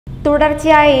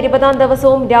തുടർച്ചയായ 20ാം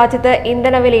ദിവസവും രാജ്യത്ത്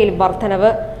ഇന്ധനവിലയിൽ വർധനവ്.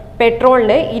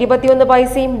 പെട്രോളിന് 21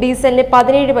 പൈസയും ഡീസലിന്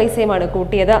 17 പൈസയുമാണ്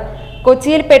കൂട്ടിയത്.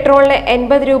 കൊച്ചിയിൽ പെട്രോളിന്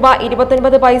 80 രൂപ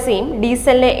 29 പൈസയും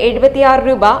ഡീസലിന് 76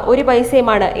 രൂപ 1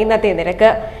 പൈസയുമാണ് ഇന്നത്തെ നിരക്ക്.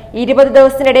 20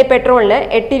 ദിവസത്തിനിടെ പെട്രോളിന്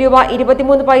 8 രൂപ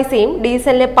 23 പൈസയും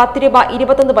ഡീസലിന് 10 രൂപ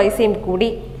 21 പൈസയും കൂടി.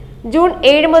 ജൂൺ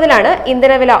 7 മുതലാണ്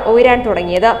ഇന്ധനവില ഉയരാൻ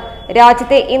തുടങ്ങിയത്.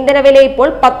 രാജ്യത്തെ ഇന്ധനവില ഇപ്പോൾ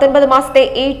 19 മാസത്തെ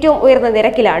ഏറ്റവും ഉയർന്ന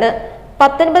നിരക്കിലാണ്.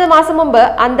 19 മാസം മുമ്പ്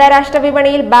അന്താരാഷ്ട്ര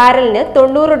വിപണിയിൽ ബാരലിന്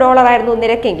 $90 ആയിരുന്നു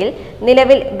നിരക്കെങ്കിൽ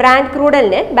നിലവിൽ ബ്രാൻഡ്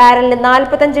ക്രൂഡലിന് ബാരലിന്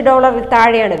 $45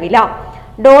 താഴെയാണ് വില.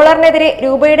 ഡോളറിനെതിരെ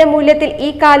രൂപയുടെ മൂല്യത്തിൽ ഈ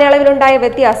കാലയളവിലുണ്ടായ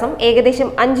വ്യത്യാസം ഏകദേശം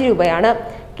 5 രൂപയാണ്.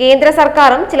 കേന്ദ്ര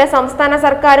സർക്കാരും ചില സംസ്ഥാന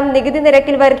സർക്കാരും നികുതി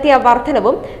നിരക്കിൽ വരുത്തിയ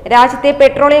വർധനവും രാജ്യത്തെ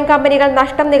പെട്രോളിയം കമ്പനികൾ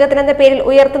നഷ്ടം നികത്തലെന്ന പേരിൽ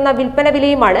ഉയർത്തുന്ന വിൽപ്പന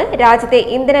വിലയുമാണ് രാജ്യത്തെ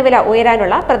ഇന്ധനവില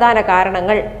ഉയരാനുള്ള പ്രധാന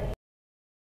കാരണങ്ങൾ.